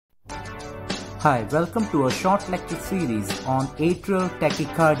Hi, welcome to a short lecture series on atrial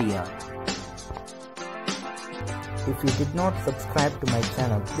tachycardia. If you did not subscribe to my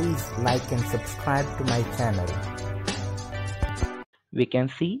channel, please like and subscribe to my channel. We can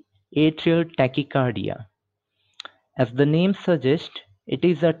see atrial tachycardia. As the name suggests, it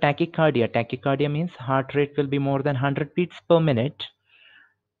is a tachycardia. Tachycardia means heart rate will be more than 100 beats per minute.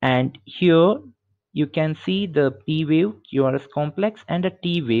 And here you can see the P wave, QRS complex, and a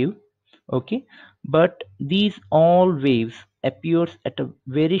T wave. Okay, but these all waves appears at a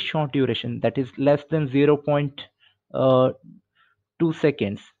very short duration, that is less than 0.2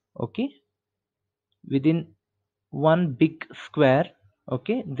 seconds. Okay, within one big square,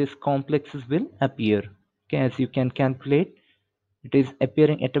 okay, this complexes will appear. Okay, as you can calculate, it is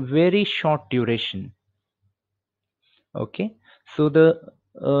appearing at a very short duration. Okay, so the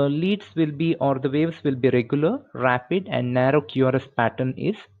leads will be, or the waves will be regular, rapid, and narrow QRS pattern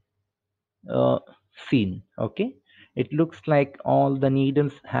is seen. Okay, it looks like all the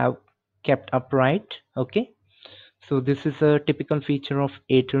needles have kept upright. Okay, so this is a typical feature of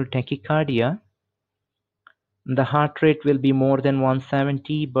atrial tachycardia. The heart rate will be more than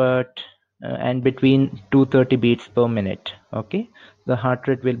 170, but and between 230 beats per minute. Okay, the heart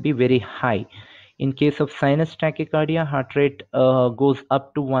rate will be very high. In case of sinus tachycardia, heart rate goes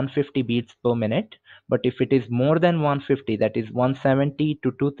up to 150 beats per minute. But if it is more than 150, that is 170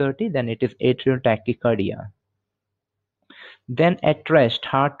 to 230, then it is atrial tachycardia. Then at rest,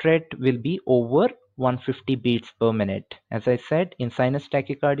 heart rate will be over 150 beats per minute. As I said, in sinus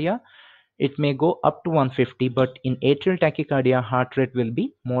tachycardia, it may go up to 150, but in atrial tachycardia, heart rate will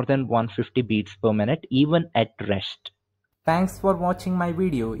be more than 150 beats per minute, even at rest. Thanks for watching my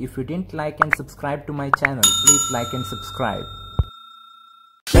video. If you didn't like and subscribe to my channel, please like and subscribe.